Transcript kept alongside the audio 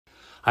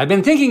I've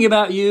been thinking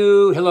about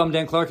you. Hello, I'm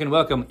Dan Clark, and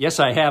welcome. Yes,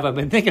 I have. I've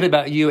been thinking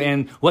about you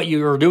and what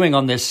you are doing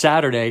on this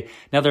Saturday.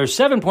 Now, there's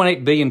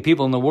 7.8 billion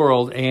people in the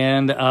world,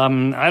 and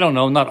I don't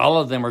know, not all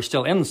of them are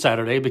still in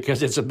Saturday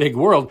because it's a big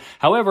world.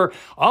 However,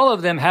 all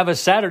of them have a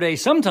Saturday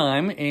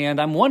sometime, and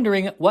I'm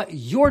wondering what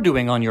you're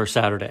doing on your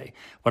Saturday.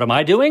 What am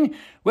I doing?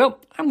 Well,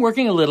 I'm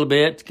working a little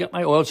bit, got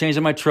my oil changed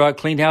in my truck,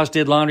 cleaned house,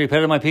 did laundry,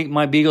 petted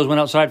my beagles,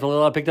 went outside for a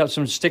little. I picked up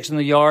some sticks in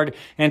the yard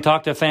and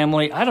talked to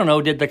family. I don't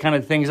know, did the kind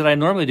of things that I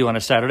normally do on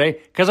a Saturday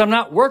because I'm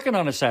not working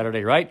on a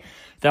Saturday, right?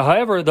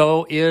 However,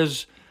 though,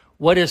 is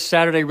what is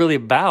Saturday really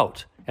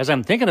about? As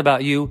I'm thinking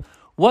about you,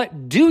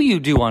 what do you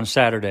do on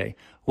Saturday?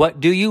 What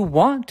do you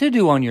want to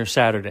do on your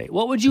Saturday?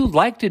 What would you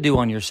like to do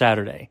on your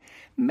Saturday?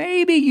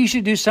 Maybe you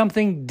should do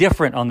something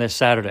different on this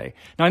Saturday.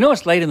 Now, I know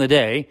it's late in the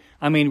day.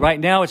 I mean, right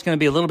now it's going to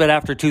be a little bit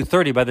after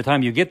 2:30 by the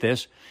time you get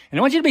this. And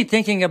I want you to be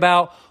thinking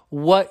about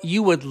what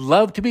you would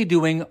love to be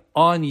doing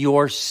on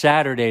your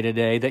Saturday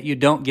today that you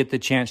don't get the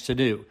chance to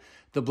do.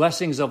 The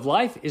blessings of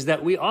life is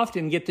that we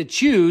often get to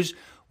choose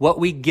what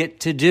we get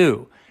to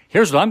do.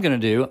 Here's what I'm going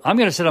to do. I'm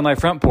going to sit on my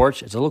front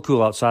porch. It's a little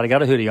cool outside. I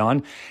got a hoodie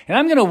on. And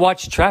I'm going to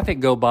watch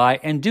traffic go by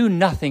and do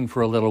nothing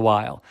for a little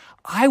while.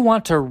 I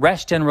want to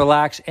rest and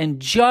relax and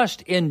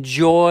just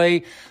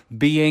enjoy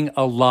being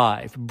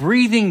alive,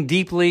 breathing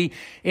deeply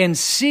and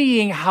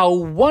seeing how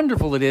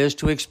wonderful it is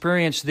to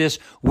experience this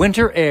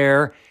winter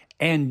air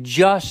and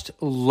just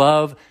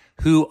love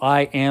who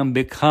I am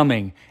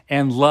becoming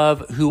and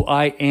love who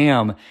I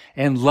am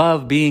and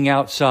love being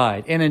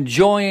outside and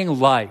enjoying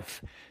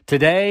life.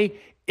 Today,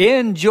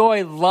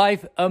 enjoy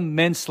life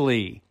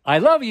immensely. I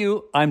love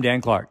you. I'm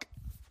Dan Clark.